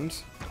around.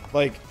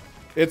 Like,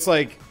 it's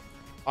like,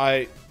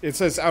 it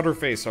says outer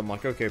face. So I'm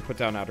like, okay, put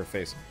down outer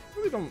face.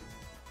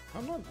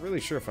 I'm not really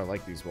sure if I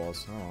like these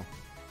walls. Oh.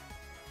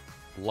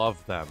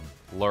 Love them.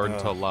 Learn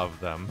to love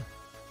them.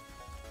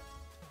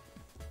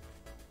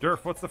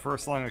 Durf, what's the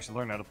first song I should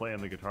learn how to play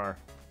on the guitar?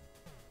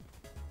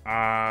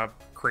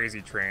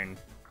 Crazy Train.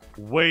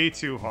 Way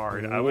too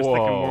hard. I was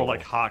thinking more Whoa.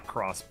 like hot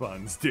cross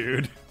buns,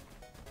 dude.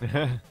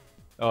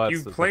 Oh,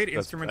 You've played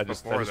instruments I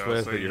just before, though,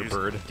 realized so that you you're just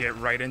bird. get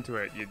right into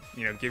it.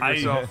 You know, give I-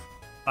 yourself...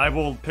 I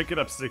will pick it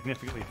up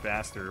significantly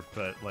faster,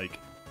 but like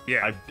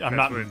yeah, I'm that's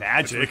not what-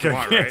 magic. that's what you I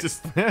want, can't right?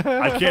 just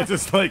I can't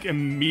just like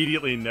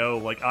immediately know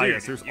like Dude,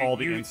 yes, here's you- all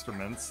the you-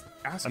 instruments.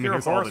 Ask I mean, your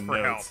here's all horse the for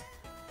help. notes.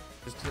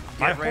 Just to get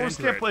My right horse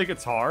into can't it. play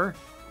guitar.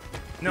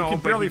 No, he can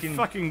but barely he can...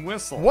 fucking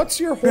whistle. What's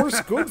your horse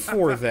good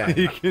for then?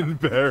 He can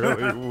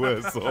barely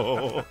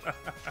whistle.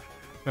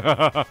 All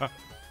right,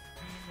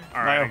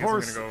 My I guess I'm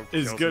horse gonna go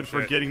is kill good some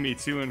for shit. getting me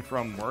to and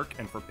from work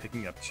and for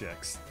picking up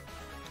chicks.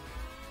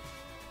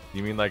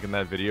 You mean like in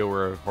that video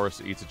where a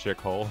horse eats a chick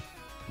whole?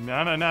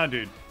 No,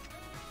 dude.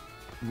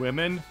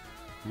 Women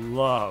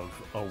love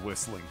a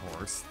whistling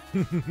horse,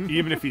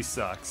 even if he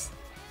sucks.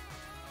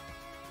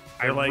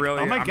 I They're like, really,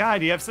 oh my I'm,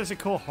 god, you have such a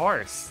cool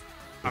horse.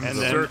 I'm and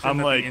then certain I'm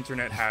that like- the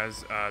internet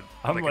has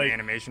I'm like like, an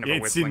animation of a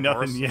ain't seen whistling nothing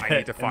horse. yet. I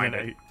need to and find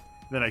then it.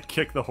 Then I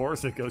kick the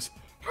horse, it goes,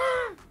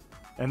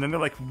 and then they're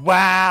like,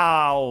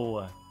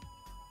 wow.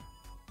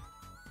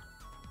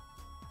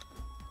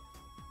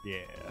 Yeah,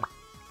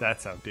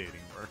 that's how dating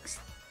works.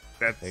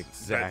 That was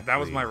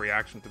Exactly. my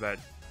reaction to that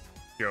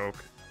joke.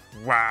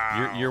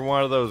 Wow. You're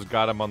one of those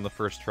got him on the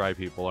first try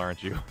people,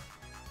 aren't you?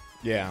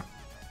 Yeah.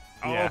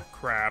 Oh Yeah.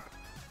 crap.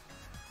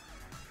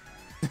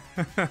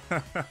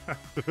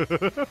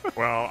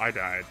 Well, I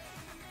died.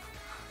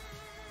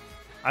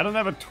 I don't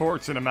have a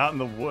torch and I'm out in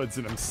the woods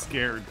and I'm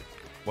scared.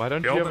 Why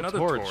don't Build you have a another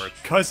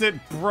torch? Cause it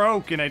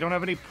broke and I don't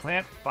have any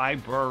plant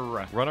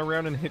fiber. Run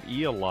around and hit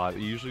E a lot.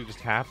 It usually just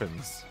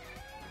happens.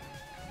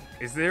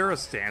 Is there a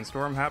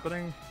sandstorm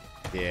happening?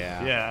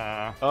 Yeah.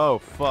 Yeah. Oh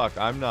fuck!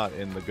 I'm not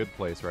in the good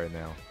place right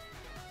now.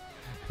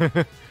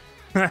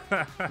 Yeah,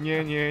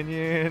 yeah,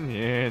 yeah,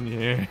 yeah,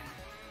 yeah.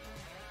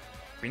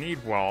 We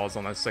need walls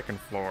on the second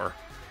floor.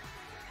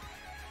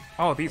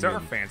 Oh, these are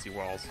fancy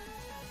walls.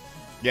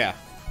 Yeah.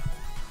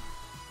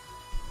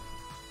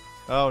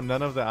 Oh,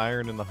 none of the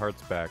iron in the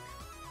heart's back.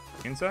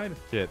 Inside?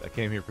 Shit! I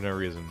came here for no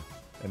reason,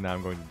 and now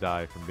I'm going to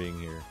die from being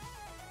here.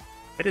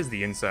 It is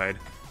the inside.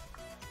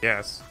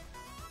 Yes.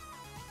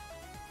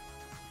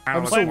 I'm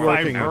Kinda still looks more like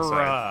working. the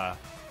outside.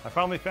 I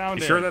finally found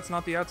You it. sure that's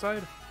not the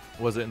outside?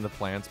 Was it in the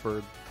plants,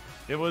 bird?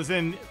 It was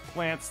in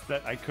plants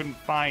that I couldn't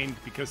find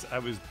because I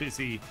was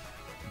busy.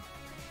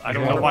 I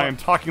don't Yeah. know why I'm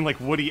talking like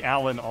Woody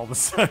Allen all of a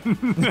sudden.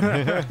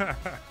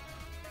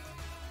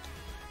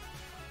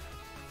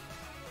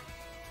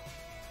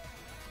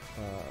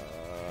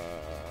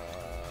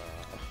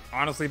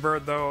 Honestly,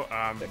 Bird, though,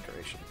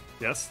 Decoration.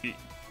 yes.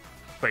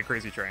 play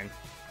Crazy Train.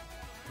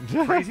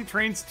 Crazy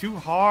Train's too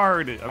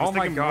hard. I was Oh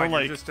my thinking god, more you're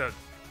like just a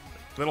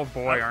little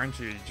boy, aren't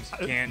you? You just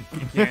can't,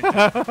 you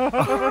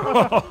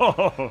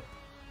can't.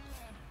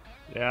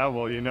 Yeah,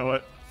 well, you know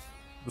what?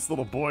 This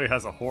little boy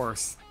has a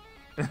horse.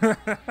 A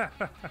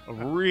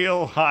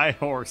real high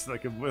horse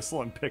that can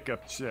whistle and pick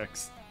up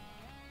chicks.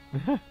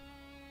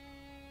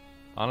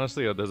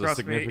 Honestly, there's a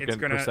Trust me, it's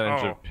significant gonna-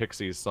 percentage oh. of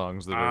Pixies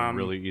songs that are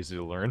really easy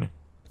to learn.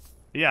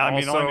 Yeah, I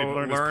mean, all I need to Also,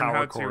 learn is learn power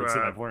how to, chords,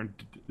 and I've learned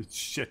a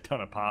shit ton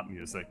of pop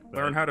music. but-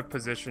 Learn how to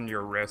position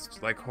your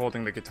wrist. Like,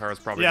 holding the guitar is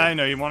probably Yeah, the- I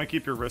know. You want to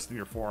keep your wrist and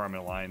your forearm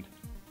aligned.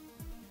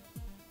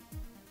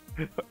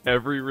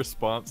 Every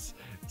response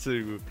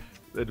to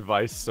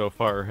advice so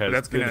far has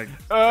That's been,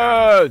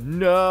 gonna-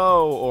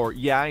 no, or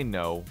yeah, I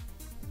know.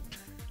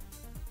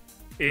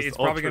 It's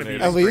probably going to be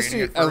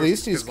alternate. At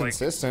least he's like,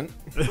 consistent.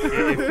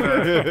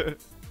 if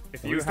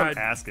At you least I'm had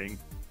asking.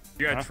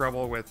 Huh?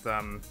 trouble with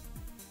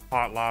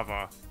hot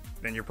lava,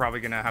 then you're probably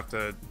gonna have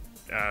to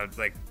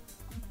like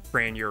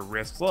train your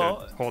wrists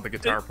Well, to hold the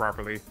guitar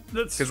properly.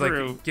 That's Because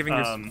true. like giving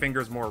your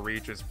fingers more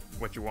reach is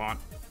what you want.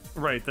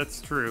 Right,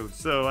 that's true.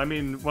 So, I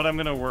mean, what I'm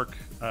gonna work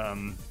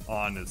on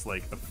is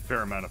like a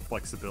fair amount of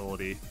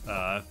flexibility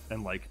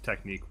and like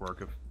technique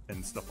work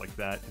and stuff like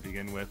that to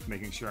begin with,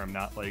 making sure I'm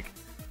not like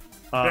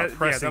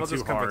pressing that'll too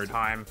just come hard. with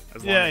time,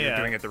 as long as you're yeah.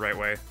 doing it the right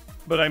way.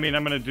 But I mean,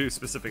 I'm gonna do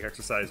specific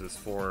exercises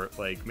for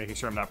like making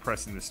sure I'm not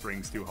pressing the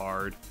strings too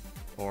hard,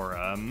 or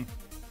and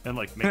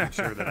like making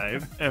sure that I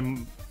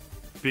am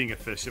being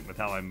efficient with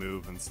how I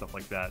move and stuff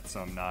like that,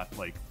 so I'm not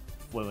like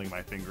flailing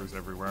my fingers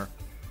everywhere.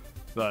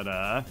 But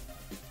how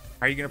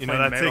are you gonna play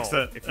that metal takes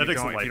a if you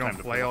lifetime don't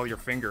to flail play. your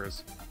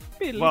fingers?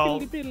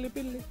 Well,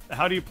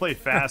 how do you play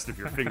fast if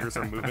your fingers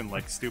are moving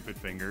like stupid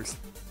fingers?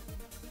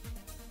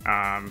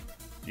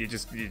 You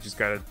just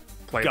gotta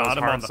play Got those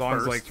him on hard the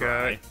songs first like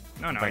try.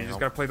 no, you just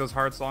gotta play those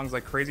hard songs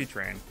like Crazy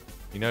Train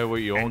You know what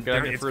you won't And get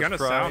on your it's first gonna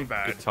try? sound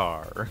bad.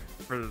 Guitar.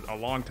 for a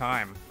long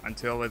time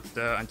until it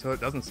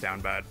doesn't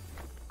sound bad.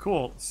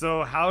 Cool.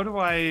 So how do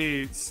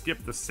I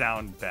skip the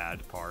sound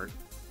bad part?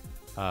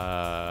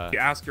 You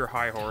ask your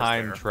high horse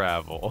Time there.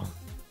 travel.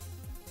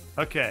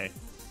 Okay.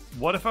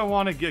 What if I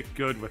want to get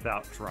good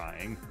without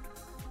trying?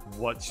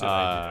 What should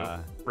I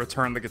do?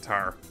 Return the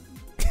guitar.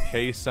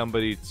 Pay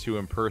somebody to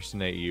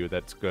impersonate you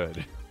that's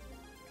good.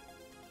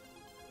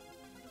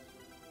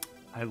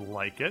 I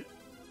like it.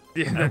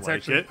 Yeah, that's like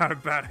actually it. not a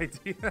bad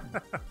idea.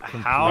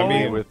 How?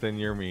 Completely within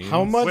your means.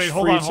 How much Wait,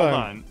 free hold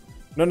time?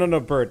 on. No,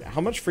 Bert.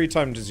 How much free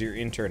time does your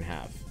intern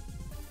have?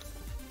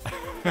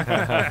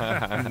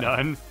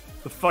 None.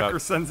 The fucker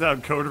Got- sends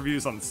out code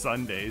reviews on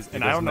Sundays,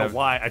 and I doesn't don't know have-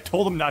 why. I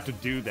told him not to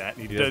do that,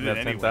 and he He did doesn't it have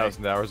anyway.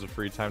 10,000 hours of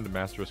free time to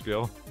master a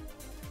skill.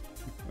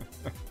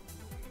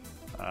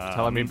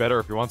 Tell him better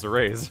if he wants a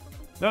raise.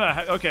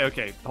 No,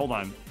 okay. Hold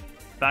on.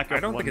 Back up I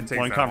don't one, think it takes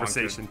one that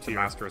conversation long to to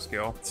master a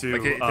skill. to,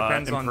 Like it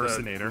depends on the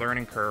impersonator.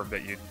 learning curve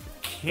that you.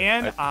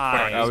 Can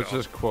I- I was so.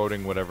 just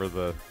quoting whatever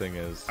the thing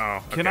is. Oh,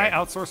 okay. Can I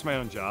outsource my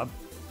own job?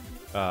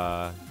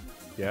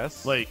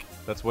 Yes. Like,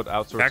 That's what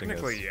outsourcing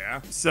Technically, is.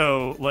 yeah.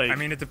 so, like, I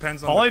mean, it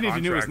depends on. all the I need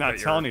to do is contract not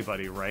that tell you're-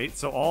 anybody, right?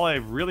 So all I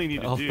really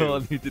need to All do I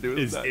need to do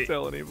is is not it-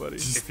 tell anybody.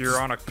 If you're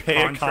on a pay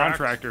contract, a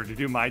contractor to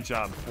do my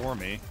job for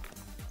me.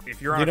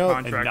 if you're on You a know-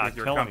 And contract not with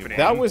your tell company,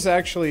 anyone. That was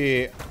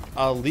actually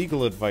a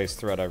legal advice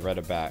thread I read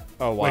a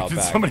while Wait, did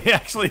back. somebody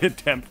actually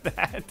attempt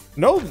that?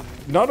 No,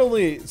 not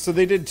only so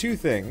they did two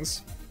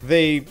things.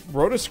 They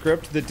wrote a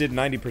script that did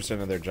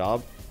 90% of their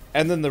job,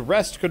 and then the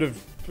rest could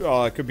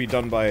be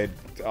done by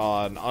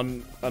an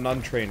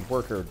untrained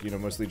worker. You know,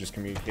 mostly just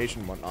communication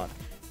and whatnot.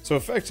 So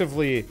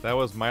effectively, That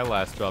was my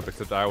last job,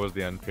 except I was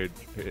the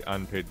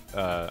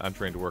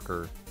untrained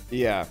worker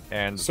yeah.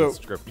 and So- the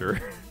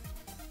scripter.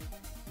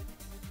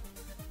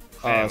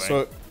 Anyway.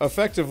 So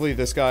effectively,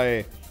 this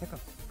guy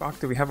fuck,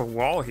 do we have a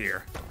wall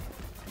here?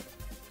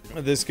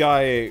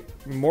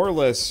 more or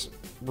less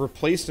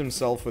replaced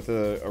himself with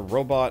a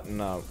robot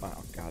and a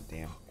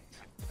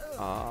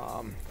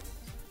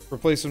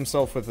replaced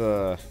himself with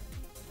a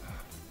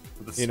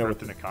With a You know,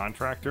 script and a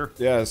contractor?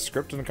 a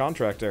script and a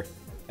contractor,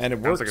 and it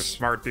Sounds works like a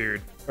smart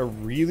dude.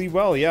 really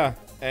well. Yeah,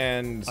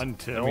 and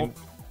Until... I mean,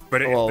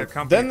 But well, the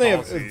company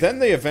policy, then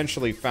they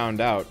eventually found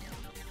out,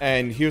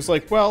 and he was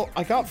like, "Well,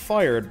 I got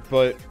fired,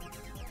 but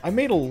I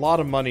made a lot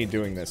of money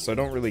doing this, so I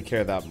don't really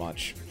care that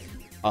much."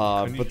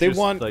 Couldn't you But they just,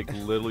 want like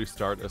literally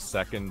start a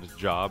second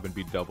job and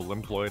be double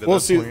employed. At well,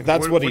 that see, point?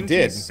 that's what he wouldn't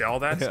did. sell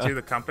that to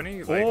the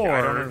company? Like, I don't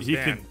or he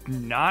understand.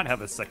 could not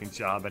have a second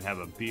job and have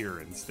a beer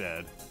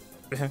instead.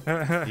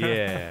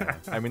 Yeah,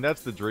 I mean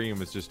that's the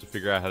dream, is just to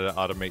figure out how to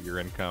automate your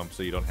income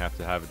so you don't have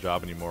to have a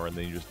job anymore, and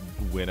then you just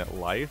win at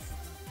life.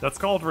 That's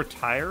called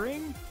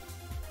retiring?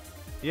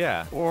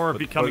 Yeah, Or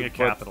becoming a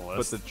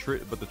capitalist.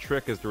 But the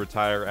trick is to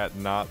retire at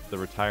not the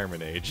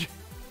retirement age.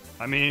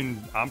 I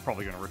mean, I'm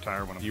probably going to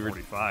retire when I'm You re-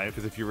 45.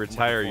 Because if you I'm looking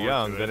retire forward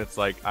young, to then it. it's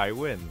like I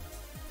win.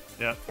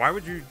 Yeah. Why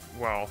would you?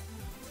 Well,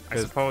 I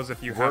 'Cause suppose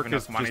if you work have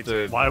enough is money just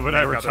to. a- Why would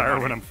I make other retire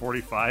money. when I'm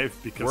 45?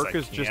 Because Work I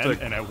is can just a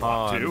and I want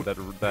con to.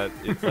 that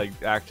it like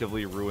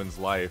actively ruins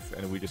life,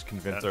 and we just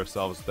convince Yeah.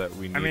 ourselves that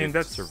we need mean, it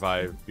that's- to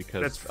survive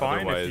because that's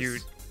fine if otherwise you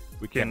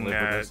we can't can,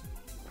 live with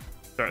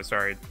this.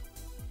 Sorry.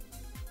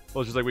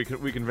 Well, it's just like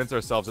we convince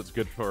ourselves it's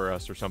good for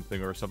us or something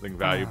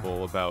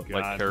valuable about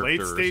like God, character late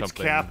or stage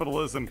something.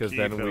 capitalism Because keep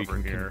then we over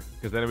can here.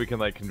 because then we can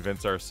like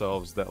convince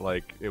ourselves that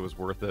like it was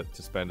worth it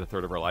to spend a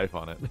third of our life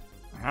on it.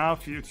 How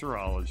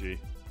futurology.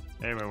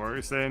 Anyway, what were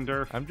you saying,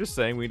 Durf? I'm just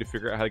saying we need to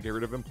figure out how to get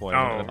rid of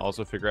employment Oh. and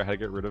also figure out how to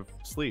get rid of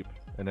sleep,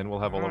 and then we'll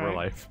have all of our Alright.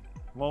 life.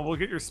 Well, we'll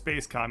get your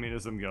space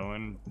communism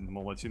going, and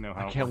we'll let you know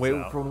how I can't it wait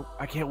works out. for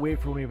I can't wait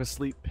for when we have a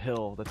sleep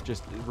pill that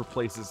just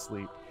replaces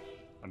sleep,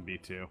 And me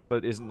too.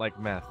 but isn't like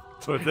meth.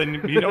 But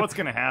then you know what's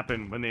going to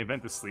happen when they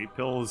invent the sleep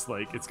pill is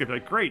like, it's going to be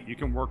like, great, you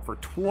can work for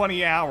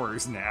 20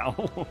 hours now.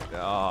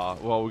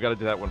 Well, we got to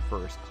do that one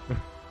first.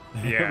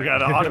 Yeah. We got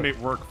to automate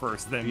work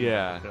first, then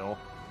Yeah. get the pill.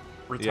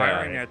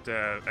 Retiring Yeah.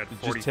 at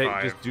Just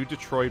 45. just do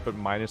Detroit, but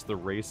minus the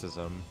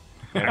racism.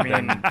 I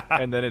mean,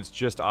 And then it's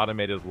just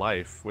automated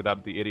life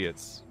without the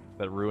idiots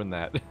that ruin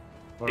that.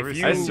 What were If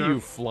we you- I saying, see Durf? you yeah,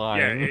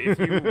 flying. if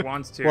you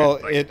want to, well,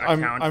 like,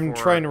 I'm account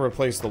for trying to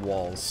replace the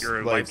walls.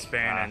 your like,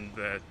 lifespan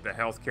and the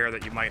health care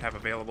that you might have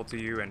available to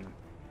you, and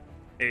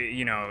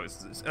you know,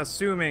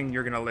 assuming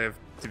you're gonna live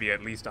to be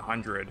at least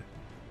 100.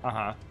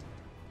 Uh-huh.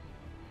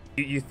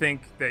 You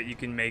think that you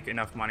can make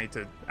enough money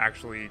to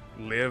actually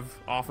live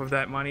off of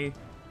that money?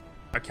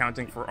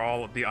 accounting for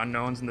all of the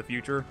unknowns in the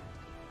future.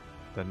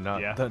 The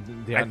Yeah.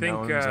 the I think,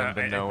 unknowns and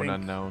the I known think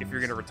unknowns. if you're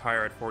gonna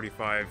retire at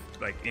 45,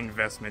 like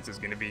investments is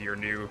gonna be your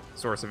new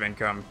source of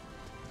income.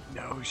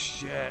 No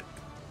shit.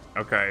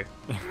 Okay.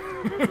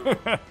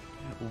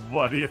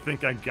 What do you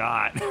think I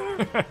got?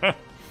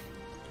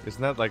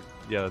 Isn't that like,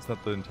 yeah, that's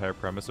not the entire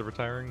premise of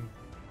retiring?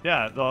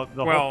 Yeah, the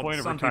whole Well, point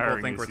of some people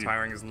retiring think is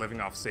retiring is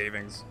living off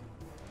savings.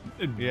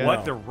 Yeah.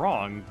 What? They're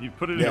wrong. You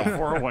put it in a Yeah.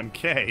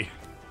 401k.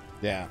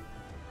 Yeah.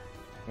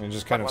 And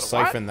just kind of What?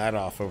 siphon that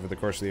off over the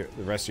course of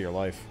the rest of your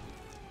life.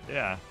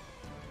 Yeah.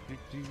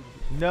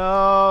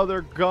 No,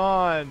 they're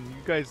gone. You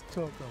guys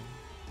took them.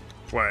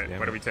 What? Damn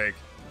What do it. we take?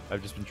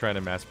 I've just been trying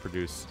to mass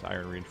produce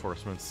iron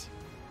reinforcements.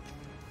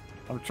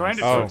 I'm trying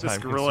to Oh. trick this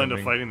gorilla into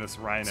Time-consuming. fighting this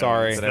rhino.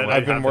 Sorry, instead of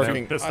I've been having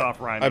working. pissed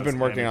off rhinos I've been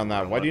working fighting on this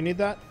that. Why do you gorilla. need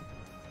that?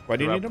 Why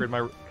do you need upgrade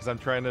them? my? Because I'm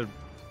trying to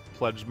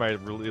pledge my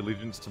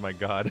allegiance to my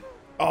god.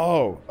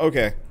 Oh,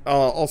 okay.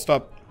 I'll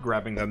stop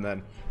grabbing them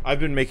then. I've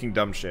been making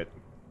dumb shit.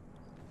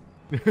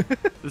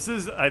 This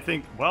is, I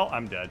think, well,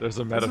 I'm dead. There's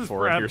a This is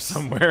metaphor in here perhaps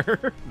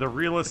somewhere. The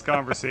realest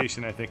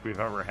conversation I think we've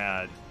ever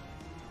had,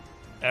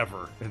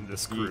 ever in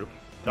this group,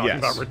 talking Yes.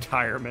 about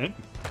retirement.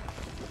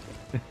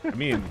 I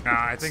mean,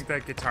 Nah, I think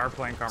that guitar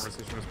playing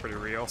conversation was pretty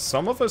real.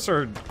 some of us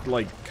are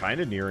like kind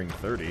of nearing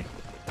 30.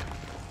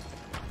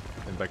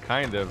 And by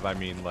kind of, I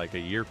mean like a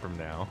year from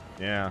now.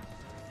 Yeah.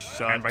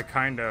 And by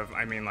kind of,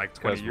 I mean like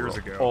 20 'Cause years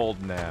we're ago.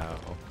 old now.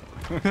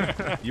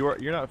 You're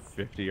not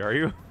 50, are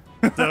you?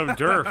 So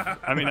Durf,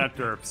 I mean not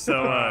Durf.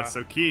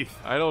 So Keith.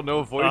 I don't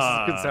know. Voices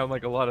can sound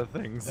like a lot of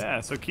things.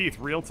 Yeah. So Keith,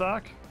 real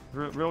talk,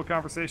 real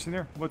conversation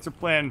here. What's your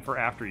plan for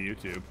after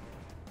YouTube?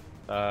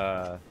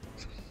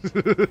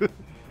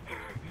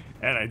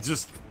 And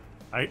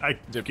I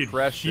could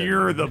Depression.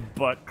 hear the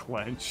butt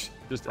clench.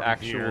 Just from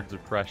actual here.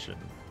 depression.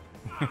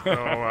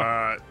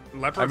 So,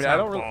 leopards I mean, have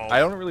I balls.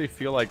 don't really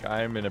feel like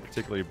I'm in a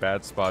particularly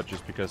bad spot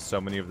just because so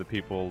many of the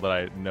people that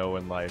I know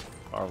in life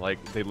are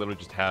like, they literally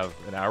just have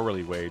an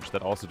hourly wage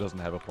that also doesn't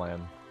have a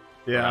plan.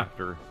 Yeah.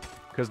 After.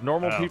 Because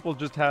normal Oh. people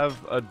just have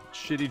a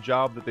shitty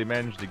job that they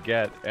manage to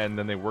get, and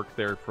then they work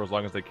there for as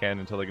long as they can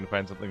until they can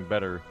find something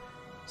better.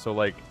 So,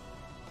 like,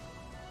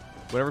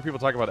 whenever people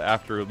talk about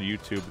after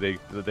YouTube,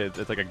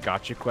 it's like a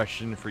gotcha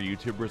question for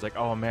YouTubers. Like,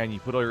 oh man, you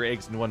put all your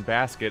eggs in one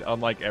basket,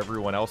 unlike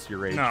everyone else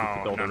your age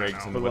who put all their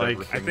eggs in But, whatever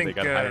like, thing I think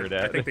they got hired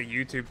at. I think the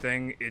YouTube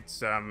thing,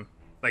 it's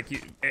like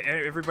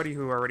everybody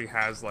who already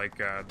has like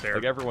their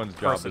like everyone's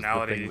job is the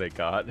personality thing they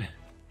got.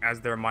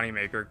 as their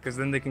moneymaker, because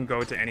then they can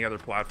go to any other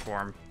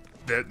platform.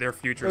 Their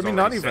future. I mean,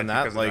 not even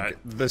that. Like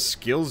the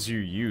skills you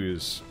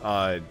use.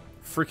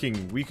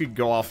 Freaking, we could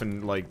go off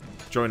and like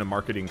join a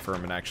marketing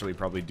firm and actually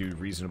probably do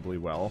reasonably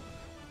well.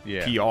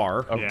 Yeah.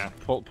 PR. Oh, Yeah.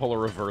 Pull a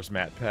reverse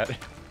Matt Pat.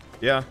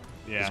 Yeah.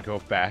 Yeah. Just go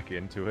back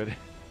into it.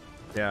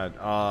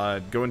 Yeah.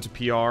 Go into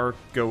PR.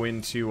 Go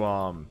into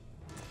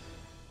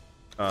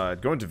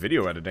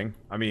video editing.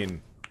 I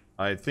mean,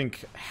 I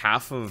think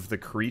half of the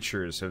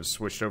creatures have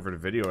switched over to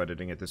video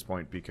editing at this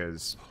point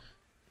because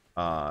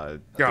they God,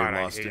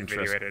 I lost hate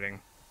interest. video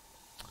editing.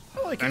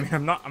 I like I it.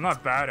 mean, I'm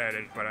not bad at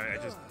it, but I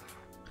just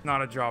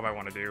not a job I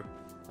want to do.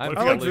 I'm if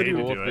you got totally paid to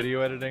cool do with it?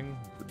 video editing.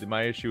 But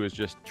my issue is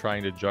just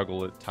trying to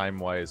juggle it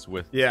time-wise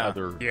with Yeah.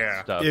 other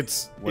Yeah. stuff.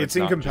 It's when it's not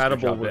just your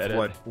incompatible job to with edit.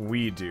 what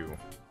we do.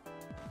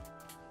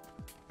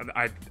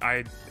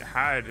 I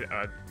had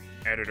an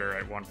editor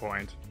at one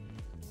point,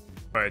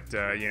 but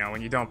you know,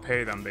 when you don't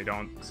pay them, they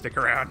don't stick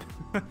around.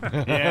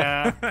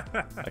 Yeah.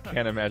 I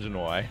can't imagine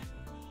why.